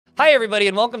Hi everybody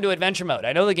and welcome to Adventure Mode.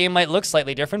 I know the game might look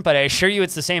slightly different, but I assure you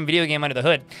it's the same video game under the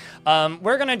hood.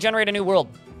 We're gonna generate a new world.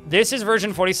 This is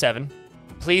version 47.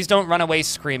 Please don't run away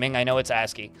screaming, I know it's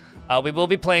ASCII. We will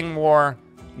be playing more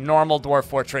normal Dwarf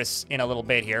Fortress in a little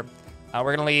bit here.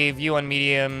 We're gonna leave you on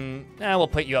medium, we'll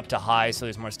put you up to high so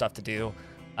there's more stuff to do.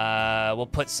 We'll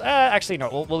put, actually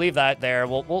no, we'll leave that there.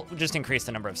 We'll just increase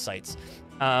the number of sites.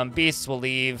 Beasts will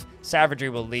leave, Savagery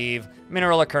will leave,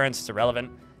 Mineral Occurrence is irrelevant,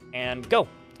 and go.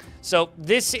 So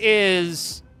this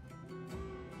is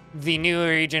the new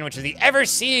region, which is the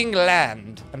Ever-Seeing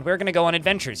Land, and we're gonna go on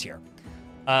adventures here.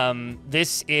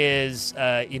 This is,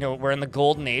 we're in the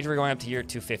Golden Age. We're going up to year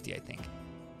 250, I think.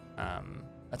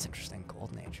 That's interesting,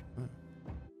 Golden Age.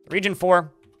 Region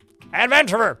 4,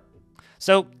 Adventurer.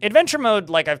 So Adventure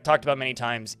Mode, like I've talked about many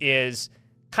times, is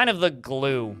kind of the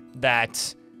glue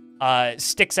that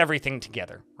sticks everything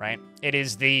together, right? It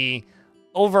is the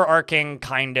overarching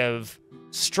kind of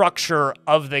structure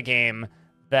of the game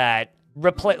that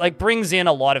brings in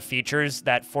a lot of features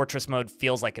that Fortress Mode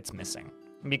feels like it's missing.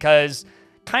 Because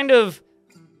kind of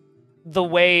the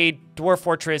way Dwarf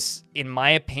Fortress, in my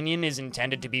opinion, is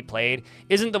intended to be played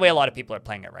isn't the way a lot of people are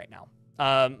playing it right now.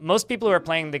 Most people who are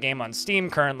playing the game on Steam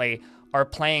currently are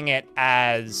playing it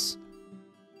as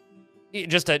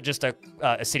just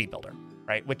a city builder,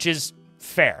 right? Which is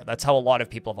fair. That's how a lot of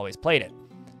people have always played it.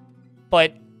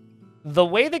 But the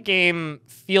way the game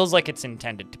feels like it's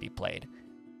intended to be played,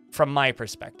 from my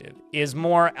perspective, is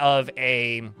more of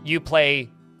you play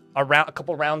a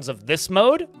couple rounds of this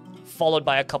mode, followed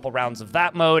by a couple rounds of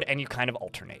that mode, and you kind of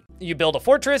alternate. You build a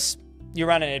fortress, you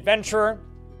run an adventurer,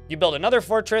 you build another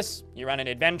fortress, you run an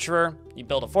adventurer, you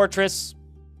build a fortress,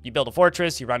 you build a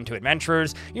fortress, you run 2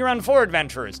 adventurers, you run 4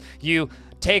 adventurers. You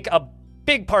take a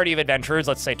big party of adventurers,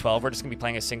 let's say 12, we're just gonna be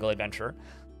playing a single adventurer,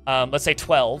 let's say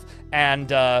 12,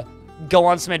 and go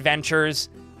on some adventures,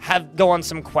 go on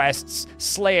some quests,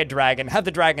 slay a dragon, have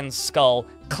the dragon's skull,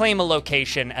 claim a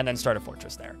location, and then start a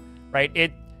fortress there, right?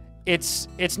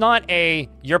 It's not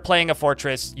you're playing a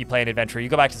fortress, you play an adventure, you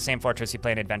go back to the same fortress, you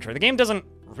play an adventure. The game doesn't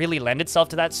really lend itself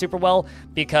to that super well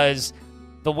because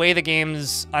the way the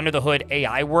game's under the hood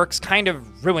AI works kind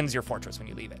of ruins your fortress when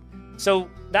you leave it. So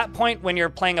that point when you're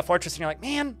playing a fortress and you're like,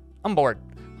 man, I'm bored,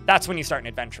 that's when you start an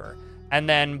adventurer. And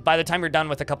then by the time you're done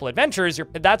with a couple adventures,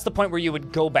 that's the point where you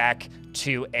would go back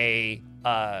to a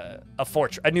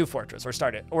new fortress, or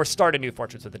start a new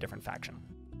fortress with a different faction.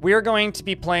 We're going to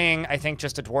be playing, I think,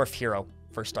 just a dwarf hero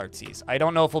for Startsies. I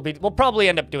don't know if we'll probably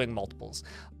end up doing multiples.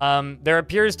 There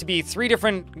appears to be 3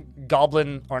 different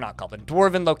dwarven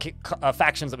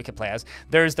factions that we could play as.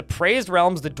 There's the Praised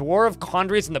Realms, the Dwarf of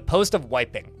Condries, and the Post of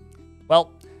Wiping.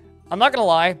 Well, I'm not gonna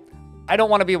lie, I don't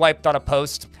want to be wiped on a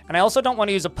post, and I also don't want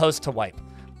to use a post to wipe.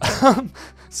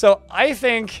 So I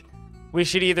think we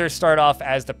should either start off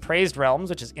as the Praised Realms,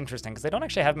 which is interesting because they don't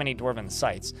actually have many dwarven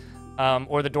sites,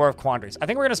 or the Door of Quandaries. I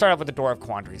think we're going to start off with the Door of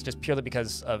Quandaries, just purely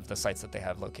because of the sites that they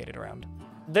have located around.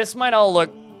 This might all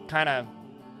look kind of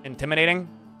intimidating,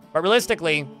 but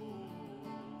realistically,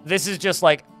 this is just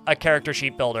like a character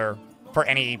sheet builder for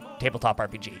any tabletop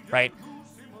RPG, right?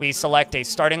 We select a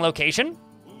starting location.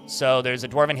 So there's a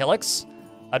Dwarven Helix,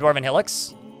 a Dwarven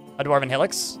Helix, a Dwarven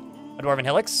Helix, a Dwarven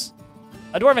Helix,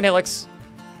 a Dwarven Helix,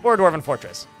 or a Dwarven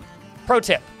Fortress. Pro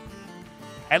tip,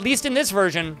 at least in this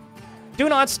version, do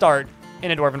not start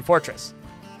in a Dwarven Fortress.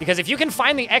 Because if you can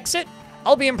find the exit,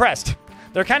 I'll be impressed.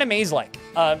 They're kind of maze-like.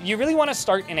 You really want to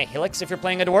start in a Helix if you're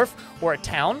playing a dwarf, or a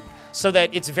town, so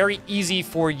that it's very easy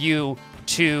for you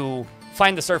to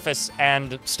find the surface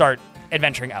and start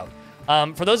adventuring out.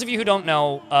 For those of you who don't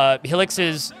know,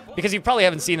 Helixes, because you probably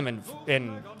haven't seen them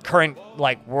in current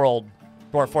world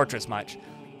Dwarf Fortress much,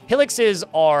 Helixes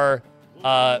are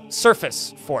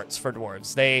surface forts for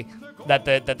dwarves. That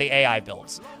the AI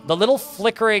builds. The little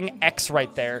flickering X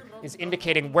right there is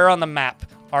indicating where on the map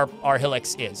our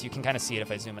Helix is. You can kind of see it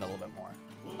if I zoom in a little bit more.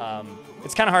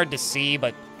 It's kind of hard to see,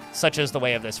 but such is the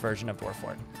way of this version of Dwarf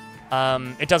Fort.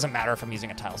 It doesn't matter if I'm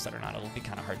using a tile set or not. It'll be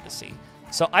kind of hard to see.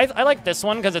 So I like this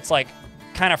one because it's like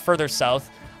kind of further south.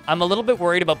 I'm a little bit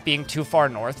worried about being too far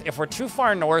north. If we're too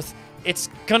far north, it's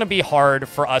gonna be hard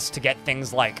for us to get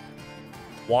things like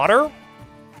water.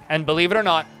 And believe it or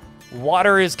not,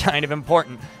 water is kind of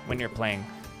important when you're playing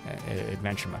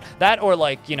adventure mode. That, or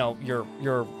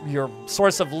your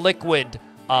source of liquid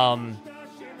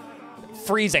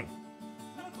freezing,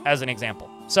 as an example.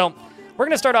 So we're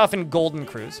gonna start off in Golden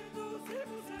Cruise.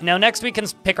 Now next we can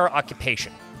pick our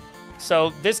occupation.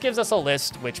 So this gives us a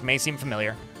list, which may seem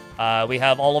familiar. We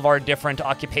have all of our different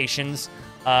occupations.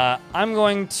 I'm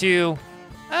going to,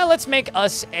 let's make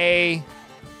us an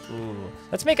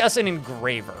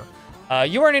engraver.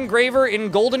 You are an engraver in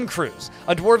Golden Cruz,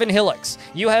 a dwarven hillox.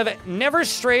 You have never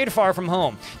strayed far from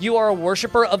home. You are a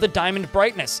worshiper of the diamond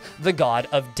brightness, the god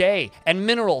of day and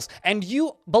minerals, and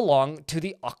you belong to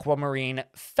the Aquamarine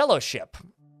Fellowship.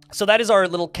 So that is our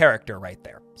little character right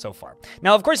there so far.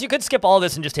 Now, of course, you could skip all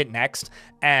this and just hit next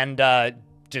and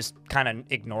just kind of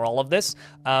ignore all of this.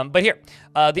 But here,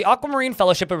 the Aquamarine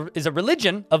Fellowship is a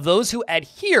religion of those who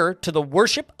adhere to the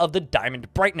worship of the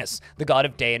diamond brightness, the god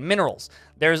of day and minerals.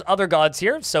 There's other gods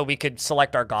here, so we could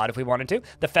select our god if we wanted to.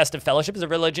 The Festive Fellowship is a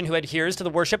religion who adheres to the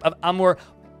worship of Amur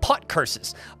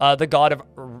Potcurses, the god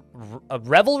of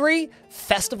revelry,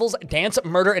 festivals, dance,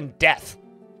 murder, and death.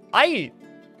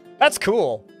 That's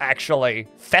cool, actually.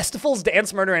 Festivals,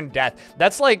 dance, murder, and death.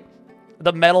 That's like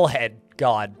the metalhead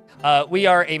god. We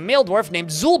are a male dwarf named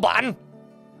Zul'Ban.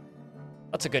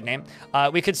 That's a good name.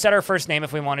 We could set our first name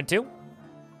if we wanted to.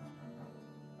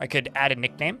 I could add a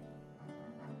nickname.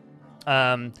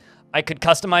 I could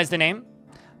customize the name.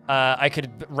 I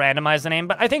could randomize the name,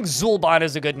 but I think Zul'Ban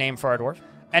is a good name for our dwarf.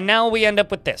 And now we end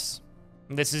up with this.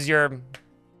 This is your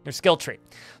skill tree.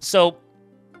 So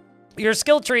your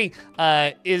skill tree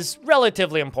is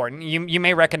relatively important. You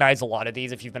may recognize a lot of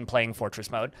these if you've been playing Fortress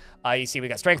mode. You see we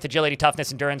got strength, agility,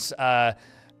 toughness, endurance,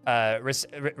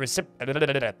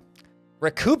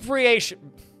 recuperation.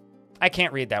 I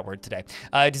can't read that word today.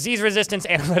 Disease resistance,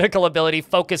 analytical ability,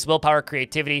 focus, willpower,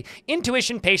 creativity,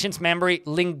 intuition, patience, memory,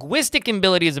 linguistic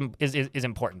ability is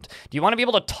important. Do you want to be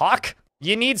able to talk?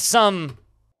 You need some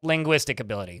linguistic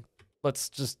ability. Let's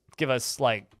just give us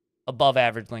like above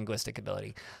average linguistic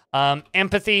ability.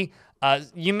 Empathy,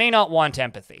 you may not want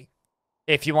empathy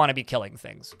if you want to be killing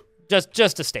things.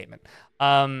 Just a statement.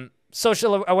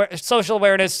 Social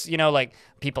awareness, you know, like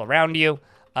people around you.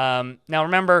 Now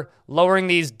remember, lowering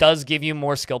these does give you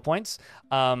more skill points.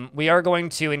 We are going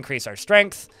to increase our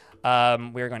strength. We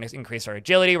are going to increase our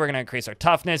agility. We're going to increase our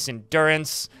toughness,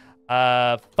 endurance,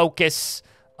 focus,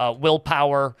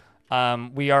 willpower.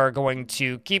 We are going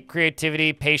to keep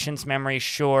creativity, patience, memory,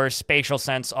 sure, spatial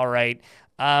sense, all right.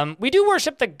 We do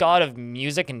worship the god of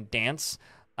music and dance.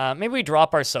 Maybe we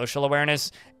drop our social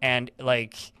awareness and,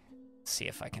 like, see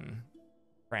if I can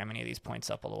ram any of these points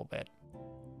up a little bit.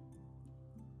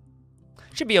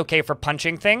 Should be okay for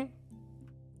punching thing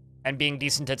and being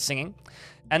decent at singing.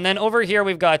 And then over here,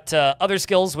 we've got other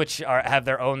skills, which have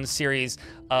their own series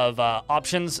of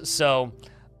options. So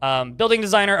building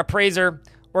designer, appraiser,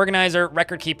 organizer,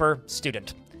 record keeper,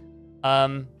 student.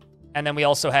 And then we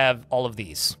also have all of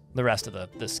these, the rest of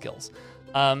the skills.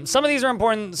 Some of these are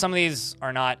important, some of these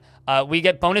are not. We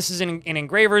get bonuses in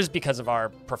engravers because of our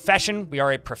profession. We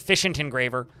are a proficient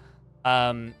engraver.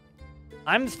 I'm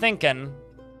thinking,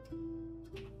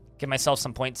 give myself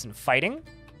some points in fighting.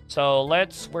 So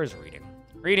where's reading?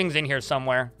 Reading's in here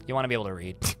somewhere. You want to be able to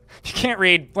read. If you can't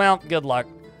read, well, good luck.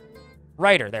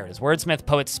 Writer, there it is. Wordsmith,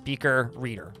 poet, speaker,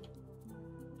 reader.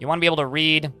 You want to be able to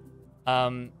read.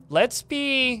 Let's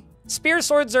be spear,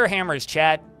 swords, or hammers,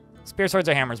 chat. Spear, swords,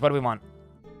 or hammers. What do we want?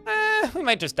 We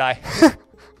might just die.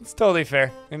 It's totally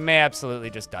fair. We may absolutely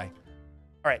just die.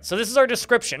 All right, so this is our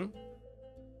description.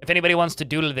 If anybody wants to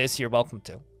doodle this, you're welcome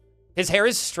to. His hair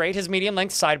is straight, his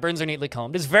medium-length sideburns are neatly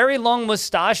combed, his very long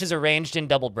mustache is arranged in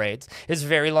double braids, his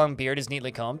very long beard is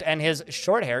neatly combed, and his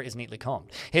short hair is neatly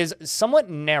combed. His somewhat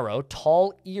narrow,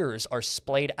 tall ears are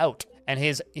splayed out, and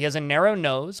he has a narrow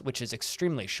nose, which is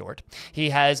extremely short. He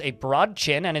has a broad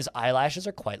chin, and his eyelashes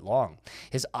are quite long.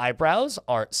 His eyebrows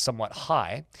are somewhat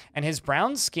high, and his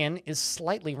brown skin is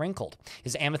slightly wrinkled.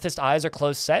 His amethyst eyes are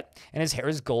close set, and his hair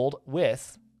is gold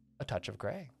with a touch of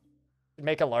gray.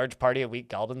 Make a large party of weak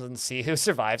goblins and see who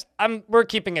survives. We're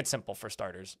keeping it simple for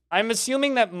starters. I'm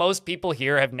assuming that most people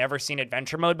here have never seen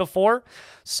adventure mode before.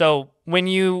 So when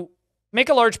you make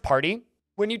a large party,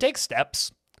 when you take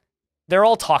steps, they're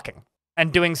all talking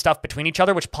and doing stuff between each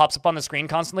other, which pops up on the screen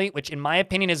constantly, which in my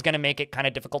opinion is going to make it kind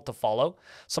of difficult to follow.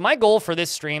 So my goal for this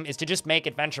stream is to just make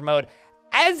adventure mode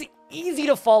as easy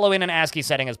to follow in an ASCII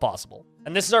setting as possible.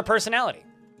 And this is our personality.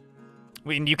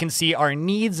 You can see our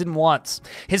needs and wants.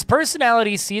 His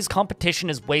personality sees competition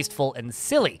as wasteful and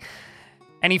silly,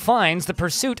 and he finds the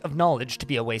pursuit of knowledge to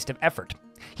be a waste of effort.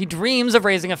 He dreams of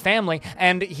raising a family,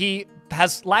 and he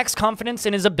lacks confidence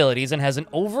in his abilities and has an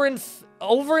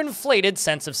overinflated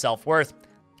sense of self-worth.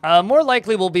 More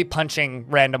likely we'll be punching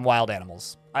random wild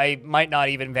animals. I might not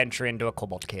even venture into a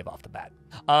cobalt cave off the bat.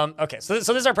 Okay, so this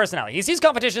is our personality. He sees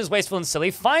competition as wasteful and silly,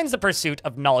 finds the pursuit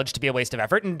of knowledge to be a waste of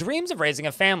effort, and dreams of raising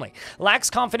a family. Lacks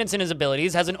confidence in his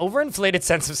abilities, has an overinflated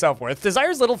sense of self-worth,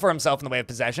 desires little for himself in the way of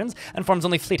possessions, and forms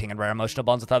only fleeting and rare emotional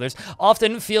bonds with others.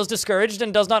 Often feels discouraged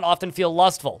and does not often feel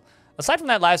lustful. Aside from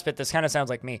that last bit, this kind of sounds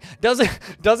like me.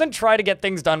 Doesn't try to get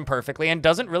things done perfectly and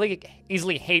doesn't really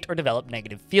easily hate or develop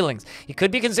negative feelings. He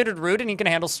could be considered rude and he can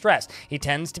handle stress. He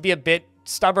tends to be a bit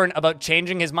stubborn about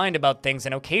changing his mind about things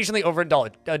and occasionally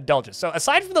overindulges. So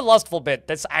aside from the lustful bit,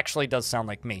 this actually does sound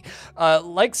like me.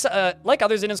 Like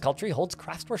others in his culture, he holds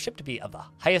craftsmanship to be of the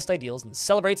highest ideals and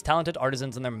celebrates talented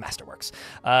artisans and their masterworks.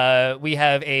 We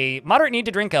have a moderate need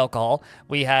to drink alcohol.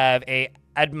 We have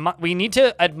we need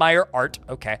to admire art.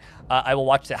 Okay. I will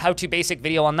watch the how-to basic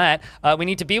video on that. We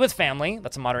need to be with family.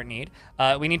 That's a moderate need.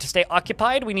 We need to stay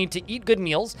occupied. We need to eat good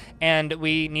meals. And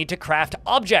we need to craft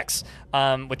objects,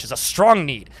 which is a strong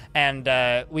need. And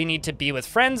we need to be with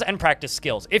friends and practice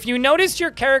skills. If you notice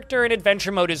your character in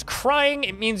adventure mode is crying,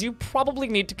 it means you probably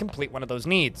need to complete one of those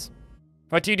needs.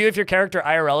 What do you do if your character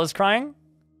IRL is crying?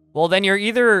 Well, then you're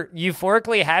either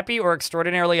euphorically happy or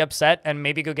extraordinarily upset, and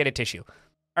maybe go get a tissue.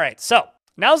 All right, so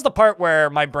now's the part where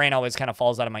my brain always kind of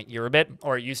falls out of my ear a bit,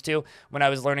 or it used to when I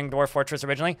was learning Dwarf Fortress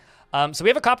originally. So we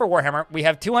have a Copper Warhammer. We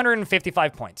have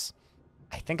 255 points.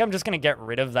 I think I'm just going to get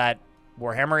rid of that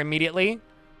Warhammer immediately.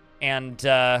 And,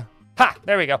 there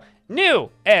we go. New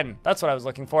N. That's what I was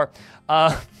looking for.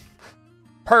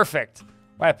 Perfect.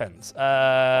 Weapons.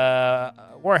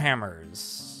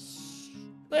 Warhammers.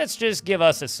 Let's just give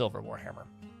us a silver Warhammer.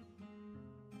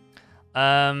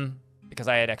 Because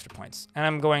I had extra points. And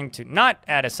I'm going to not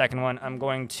add a second one. I'm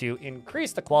going to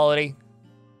increase the quality.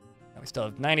 We still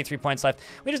have 93 points left.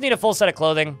 We just need a full set of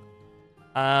clothing.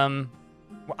 I'm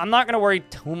not going to worry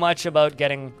too much about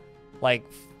getting, like,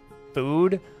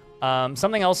 food.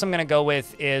 Something else I'm going to go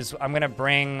with is I'm going to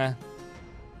bring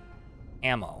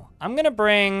ammo. I'm going to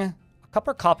bring a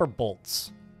couple copper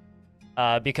bolts.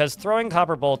 Because throwing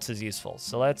copper bolts is useful.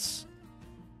 So let's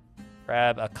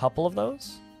grab a couple of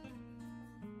those.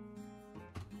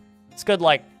 It's good,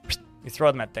 like, you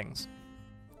throw them at things.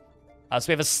 So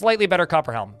we have a slightly better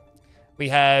copper helm. We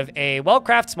have a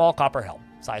well-crafted small copper helm,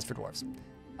 size for dwarves.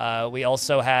 We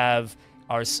also have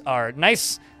our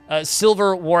nice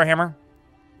silver warhammer.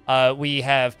 We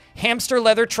have hamster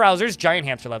leather trousers, giant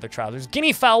hamster leather trousers.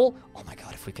 Guinea fowl. Oh my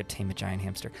god, if we could tame a giant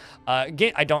hamster. I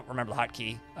don't remember the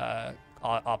hotkey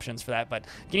options for that, but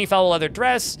guinea fowl leather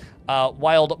dress,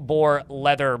 wild boar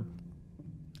leather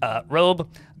robe.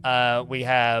 We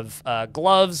have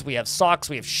gloves, we have socks,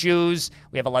 we have shoes,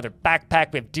 we have a leather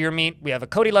backpack, we have deer meat, we have a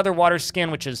Cody leather water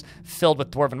skin, which is filled with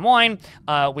dwarven wine,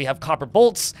 we have copper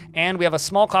bolts, and we have a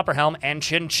small copper helm and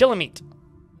chinchilla meat.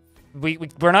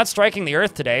 We're not striking the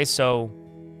earth today, so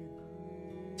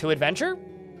to adventure?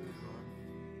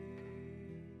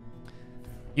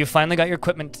 You finally got your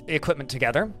equipment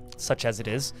together, such as it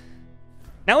is.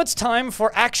 Now it's time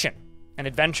for action and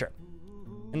adventure.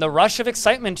 In the rush of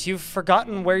excitement, you've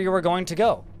forgotten where you were going to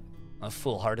go. A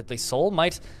foolhardily soul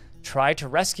might try to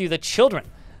rescue the children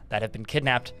that have been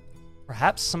kidnapped.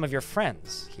 Perhaps some of your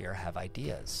friends here have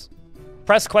ideas.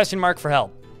 Press question mark for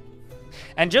help.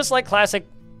 And just like classic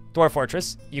Dwarf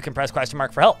Fortress, you can press question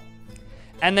mark for help.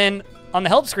 And then on the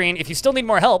help screen, if you still need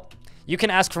more help, you can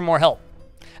ask for more help.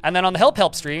 And then on the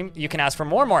help stream, you can ask for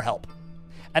more help.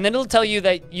 And then it'll tell you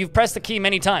that you've pressed the key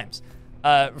many times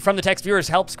from the text viewer's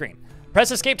help screen. Press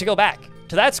escape to go back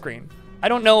to that screen. I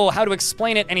don't know how to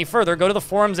explain it any further. Go to the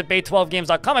forums at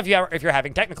bay12games.com if you're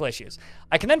having technical issues.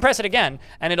 I can then press it again,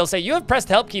 and it'll say, you have pressed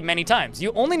the help key many times.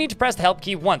 You only need to press the help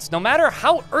key once, no matter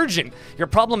how urgent your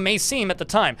problem may seem at the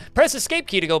time. Press escape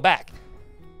key to go back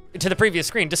to the previous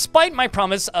screen. Despite my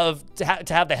promise of to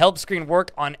have the help screen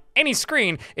work on any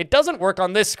screen, it doesn't work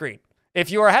on this screen.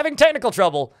 If you are having technical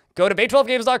trouble, go to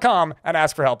bay12games.com and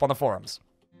ask for help on the forums.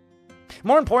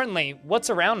 More importantly, what's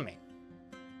around me?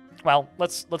 Well,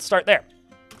 let's start there.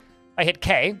 I hit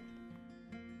K.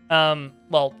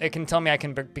 Well, it can tell me I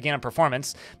can begin a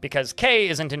performance because K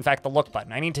isn't in fact the look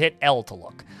button. I need to hit L to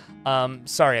look.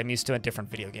 Sorry, I'm used to a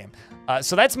different video game.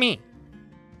 So that's me.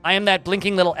 I am that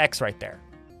blinking little X right there.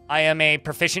 I am a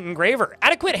proficient engraver,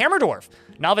 adequate hammer dwarf,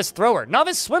 novice thrower,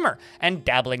 novice swimmer, and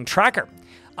dabbling tracker.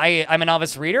 I'm a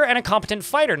novice reader and a competent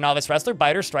fighter, novice wrestler,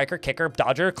 biter, striker, kicker,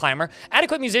 dodger, climber,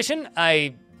 adequate musician.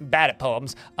 I'm bad at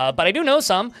poems, but I do know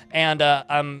some, and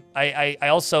I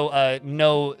also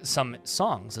know some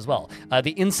songs as well.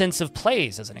 The Incense of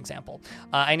Plays, as an example.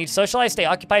 I need to socialize, stay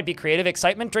occupied, be creative,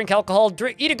 excitement, drink alcohol,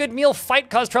 eat a good meal,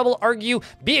 fight, cause trouble, argue,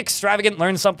 be extravagant,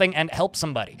 learn something, and help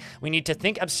somebody. We need to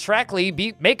think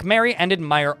abstractly, make merry, and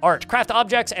admire art. Craft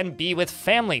objects and be with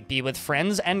family, be with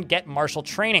friends, and get martial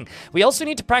training. We also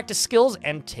need to practice skills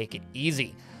and take it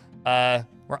easy. We're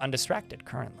undistracted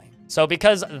currently. So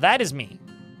because that is me,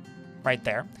 right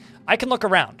there, I can look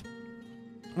around.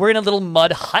 We're in a little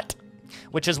mud hut.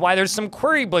 which is why there's some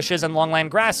quarry bushes and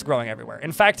longland grass growing everywhere.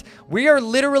 In fact, we are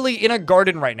literally in a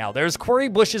garden right now. There's quarry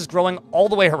bushes growing all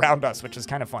the way around us, which is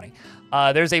kind of funny.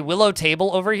 There's a willow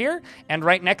table over here, and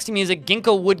right next to me is a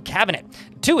ginkgo wood cabinet.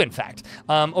 2, in fact.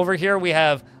 Over here we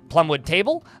have plumwood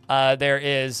table. There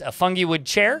is a fungi wood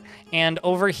chair, and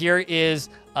over here is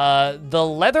the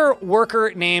leather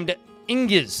worker named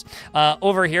Ingiz.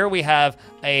 Over here we have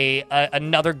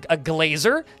another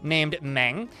glazer named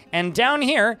Meng, and down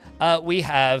here we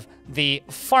have the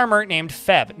farmer named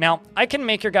Feb. Now, I can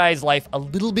make your guys' life a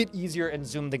little bit easier and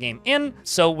zoom the game in,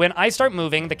 so when I start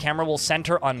moving, the camera will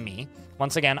center on me.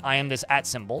 Once again, I am this @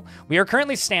 symbol. We are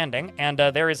currently standing, and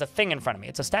there is a thing in front of me.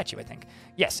 It's a statue, I think.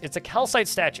 Yes, it's a calcite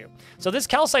statue. So this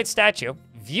calcite statue,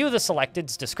 view the selected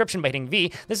description by hitting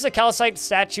V. This is a calcite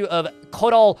statue of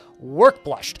Kodal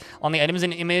Workblushed. On the item is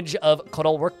an image of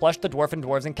Kodal Workblushed, the dwarf and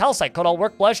dwarves in calcite. Kodal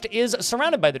Workblushed is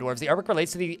surrounded by the dwarves. The artwork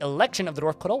relates to the election of the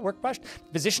dwarf Kodal Workblushed,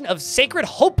 position of sacred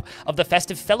hope of the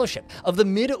festive fellowship of the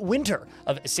midwinter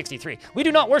of 63. We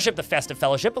do not worship the festive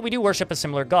fellowship, but we do worship a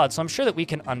similar god, so I'm sure that we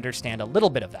can understand a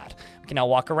little bit of that. We can now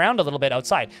walk around a little bit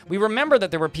outside. We remember that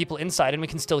there were people inside and we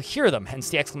can still hear them, hence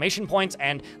the exclamation points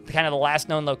and kind of the last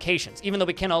known locations. Even though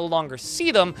we can no longer see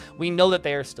them, we know that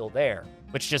they are still there,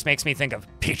 which just makes me think of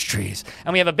peach trees.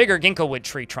 And we have a bigger ginkgo wood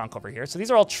tree trunk over here. So these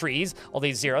are all trees, all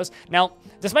these zeros. Now,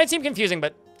 this might seem confusing,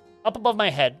 but up above my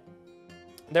head,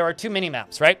 there are 2 mini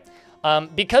maps, right?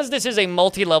 Because this is a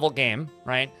multi-level game,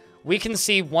 right? We can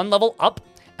see 1 level up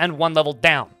and 1 level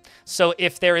down. So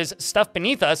if there is stuff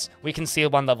beneath us, we can see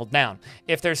 1 level down.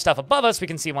 If there's stuff above us, we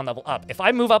can see 1 level up. If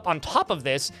I move up on top of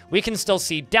this, we can still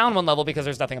see down 1 level because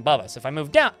there's nothing above us. If I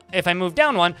move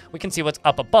down 1, we can see what's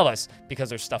up above us because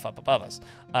there's stuff up above us.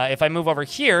 If I move over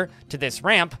here to this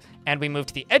ramp and we move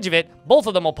to the edge of it, both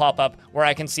of them will pop up where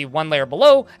I can see 1 layer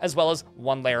below as well as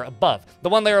 1 layer above. The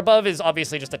 1 layer above is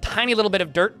obviously just a tiny little bit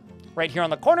of dirt right here on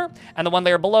the corner, and the 1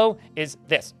 layer below is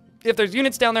this. If there's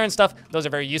units down there and stuff, those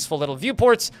are very useful little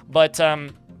viewports, but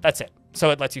that's it. So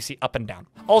it lets you see up and down.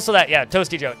 Also that, yeah,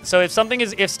 Toasty Joe. So if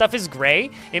stuff is gray,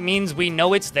 it means we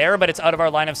know it's there, but it's out of our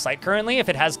line of sight currently. If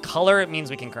it has color, it means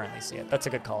we can currently see it. That's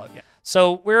a good call out, yeah.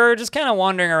 So we're just kind of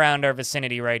wandering around our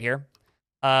vicinity right here.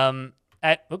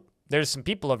 There's some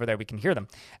people over there, we can hear them.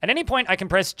 At any point, I can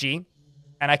press G,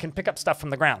 and I can pick up stuff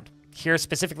from the ground. Here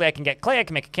specifically, I can get clay, I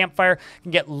can make a campfire, I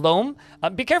can get loam.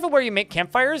 Be careful where you make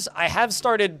campfires. I have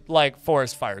started like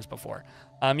forest fires before.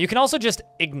 You can also just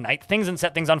ignite things and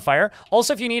set things on fire.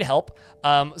 Also, if you need help,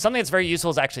 something that's very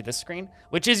useful is actually this screen,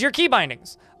 which is your key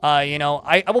bindings.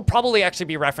 I will probably actually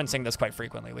be referencing this quite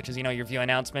frequently, which is, your view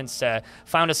announcements,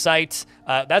 found a site.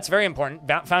 That's very important,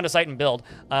 found a site and build.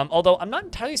 Although I'm not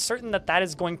entirely certain that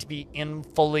is going to be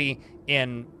fully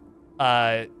in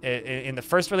the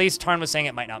first release. Tarn was saying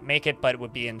it might not make it, but it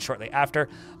would be in shortly after.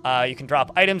 You can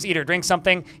drop items, eat or drink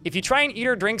something. If you try and eat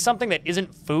or drink something that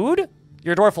isn't food,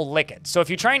 your dwarf will lick it. So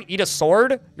if you try and eat a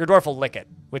sword, your dwarf will lick it,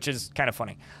 which is kind of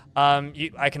funny.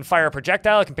 I can fire a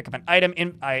projectile, I can pick up an item,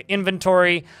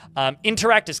 inventory.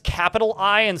 Interact is capital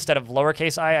I instead of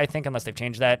lowercase I think, unless they've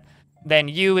changed that. Then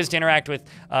U is to interact with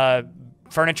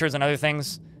furnitures and other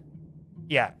things.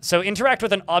 Yeah, so interact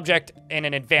with an object in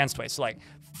an advanced way. So like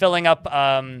filling up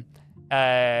an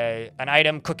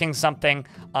item, cooking something.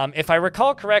 If I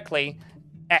recall correctly,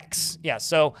 X. Yeah,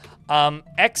 so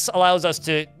X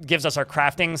gives us our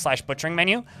crafting / butchering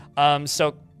menu.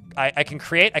 So I can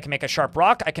make a sharp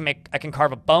rock, I can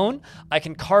carve a bone, I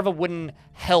can carve a wooden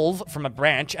helve from a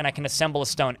branch, and I can assemble a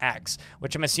stone axe,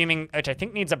 which I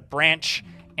think needs a branch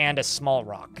and a small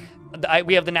rock.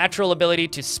 We have the natural ability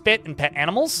to spit and pet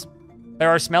animals. There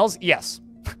are smells, yes.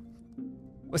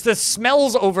 The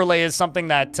smells overlay is something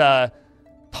that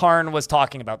Tarn was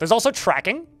talking about. There's also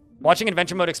tracking. Watching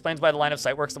adventure mode explains why the line of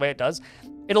sight works the way it does.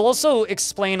 It'll also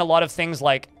explain a lot of things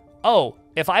like, oh,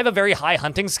 if I have a very high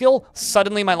hunting skill,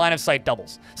 suddenly my line of sight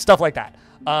doubles. Stuff like that.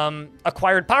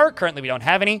 Acquired power, currently we don't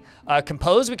have any.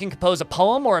 Compose, we can compose a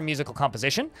poem or a musical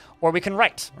composition, or we can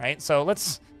write, right? So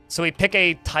we pick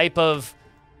a type of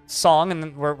song, and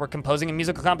then we're composing a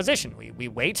musical composition. We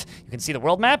wait, you can see the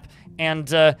world map, and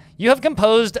you have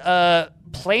composed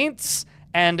plaints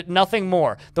and nothing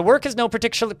more. The work has no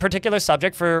particular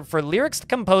subject. For lyrics, the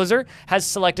composer has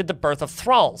selected The Birth of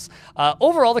Thralls.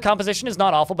 Overall, the composition is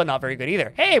not awful, but not very good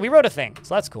either. Hey, we wrote a thing,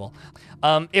 so that's cool.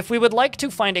 If we would like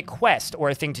to find a quest or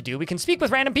a thing to do, we can speak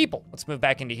with random people. Let's move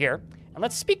back into here, and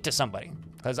let's speak to somebody,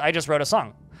 because I just wrote a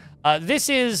song. This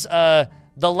is the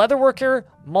leatherworker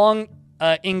Mong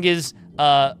Ingiz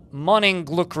Moning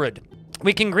Glukrud.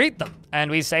 We can greet them,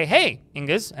 and we say, hey,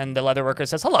 Ingiz, and the leatherworker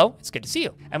says, hello, it's good to see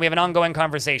you. And we have an ongoing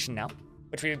conversation now.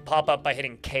 which we pop up by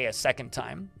hitting K a second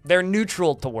time. They're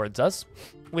neutral towards us.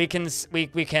 We can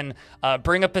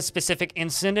bring up a specific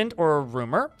incident or a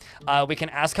rumor. We can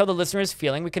ask how the listener is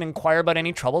feeling. We can inquire about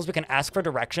any troubles. We can ask for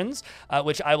directions,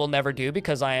 which I will never do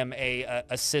because I am a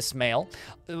cis male.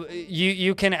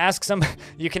 You can ask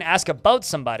you can ask about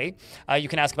somebody. You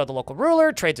can ask about the local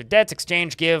ruler, trades or debts,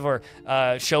 exchange, give, or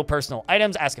show personal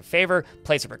items, ask a favor,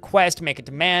 place a request, make a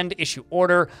demand, issue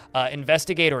order,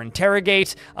 investigate or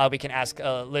interrogate. We can ask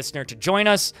a listener to join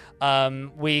us.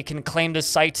 We can claim the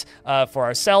site for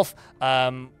ourselves,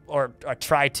 or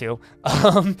try to.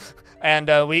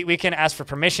 And we can ask for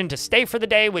permission to stay for the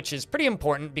day, which is pretty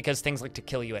important because things like to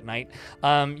kill you at night.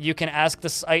 You can ask the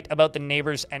site about the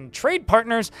neighbors and trade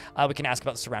partners. We can ask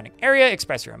about the surrounding area,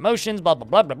 express your emotions, blah, blah,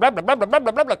 blah, blah, blah, blah, blah, blah,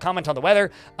 blah, blah, blah, comment on the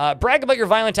weather, brag about your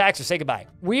violent acts, or say goodbye.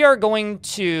 We are going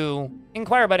to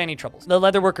inquire about any troubles. The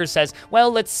leatherworker says, well,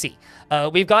 let's see.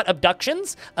 We've got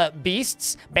abductions,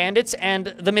 beasts, bandits, and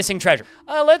the missing treasure.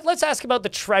 Let's ask about the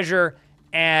treasure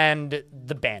and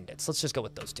the bandits. Let's just go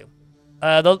with those two.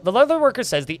 The leatherworker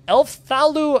says the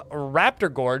Elfthalu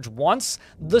Raptor Gorge wants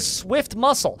the swift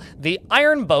muscle. The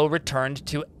iron bow returned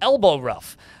to Elbow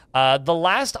Rough. The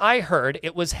last I heard,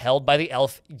 it was held by the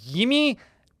elf Yimi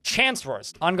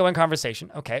Chancellors. Ongoing conversation.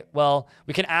 Okay, well,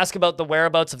 we can ask about the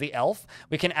whereabouts of the elf.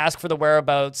 We can ask for the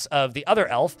whereabouts of the other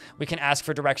elf. We can ask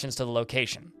for directions to the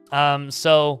location.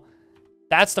 So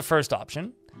that's the first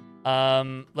option.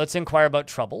 Let's inquire about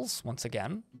troubles once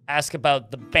again. Ask about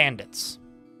the bandits.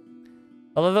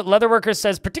 The leatherworker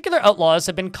says particular outlaws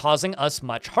have been causing us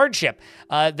much hardship.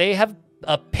 They have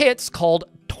pits called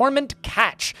Torment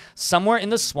Catch somewhere in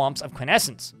the swamps of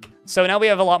Quintessence. So now we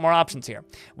have a lot more options here.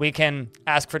 We can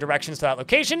ask for directions to that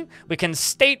location. We can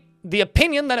state the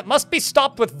opinion that it must be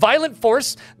stopped with violent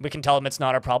force. We can tell them it's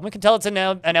not our problem. We can tell it's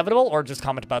inevitable, or just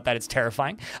comment about that it's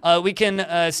terrifying. We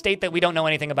can state that we don't know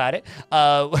anything about it.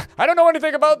 I don't know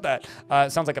anything about that.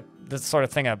 Sounds like the sort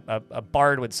of thing a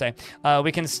bard would say.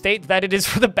 We can state that it is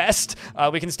for the best.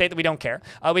 We can state that we don't care.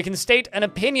 We can state an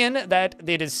opinion that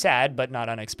it is sad, but not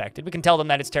unexpected. We can tell them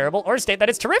that it's terrible, or state that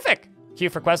it's terrific. Q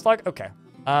for quest log? Okay.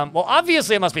 Well,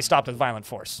 obviously it must be stopped with violent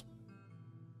force.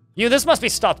 This must be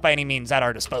stopped by any means at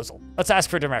our disposal. Let's ask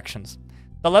for directions.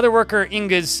 The leatherworker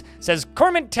Ingus says,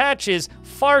 Cormantach is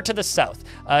far to the south.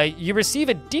 You receive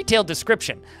a detailed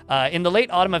description. In the late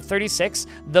autumn of 36,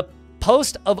 the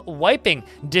post of wiping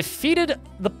defeated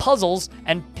the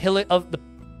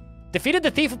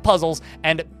thief of puzzles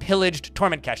and pillaged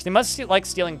Torment Cache. They must like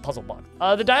stealing puzzle blocks.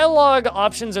 The dialogue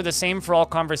options are the same for all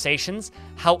conversations.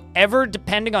 However,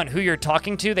 depending on who you're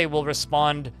talking to, they will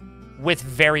respond with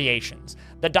variations.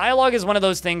 The dialogue is one of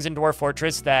those things in Dwarf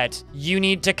Fortress that you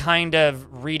need to kind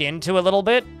of read into a little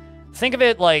bit. Think of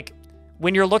it like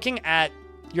when you're looking at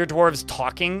your dwarves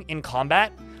talking in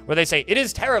combat, where they say, it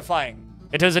is terrifying,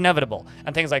 it is inevitable,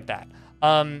 and things like that.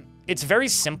 It's very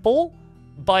simple,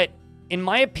 but in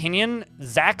my opinion,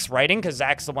 Zach's writing, because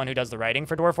Zach's the one who does the writing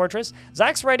for Dwarf Fortress,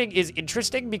 Zach's writing is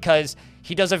interesting because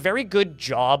he does a very good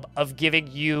job of giving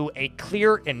you a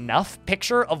clear enough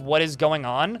picture of what is going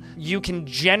on. You can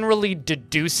generally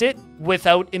deduce it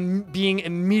without being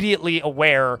immediately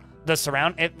aware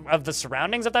of the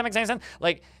surroundings, if that makes any sense.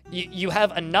 Like, you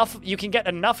have enough, you can get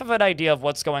enough of an idea of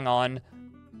what's going on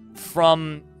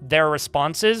from their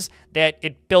responses that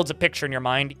it builds a picture in your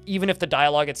mind, even if the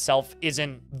dialogue itself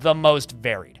isn't the most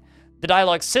varied. The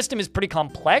dialogue system is pretty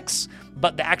complex,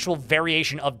 but the actual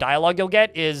variation of dialogue you'll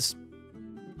get is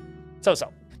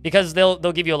so-so. Because they'll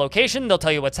give you a location, they'll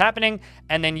tell you what's happening,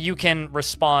 and then you can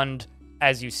respond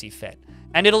as you see fit.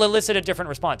 And it'll elicit a different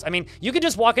response. I mean, you could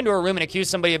just walk into a room and accuse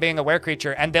somebody of being a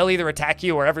were-creature, and they'll either attack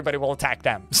you or everybody will attack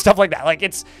them. Stuff like that. Like,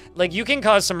 it's like you can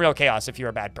cause some real chaos if you're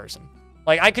a bad person.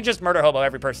 Like, I could just murder hobo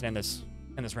every person in this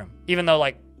room, even though,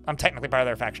 like, I'm technically part of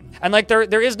their faction. And, like,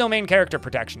 there is no main character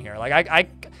protection here. Like,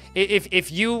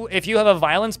 if you have a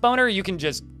violence boner, you can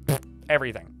just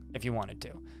everything if you wanted to.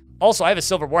 Also, I have a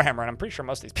silver warhammer, and I'm pretty sure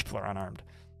most of these people are unarmed.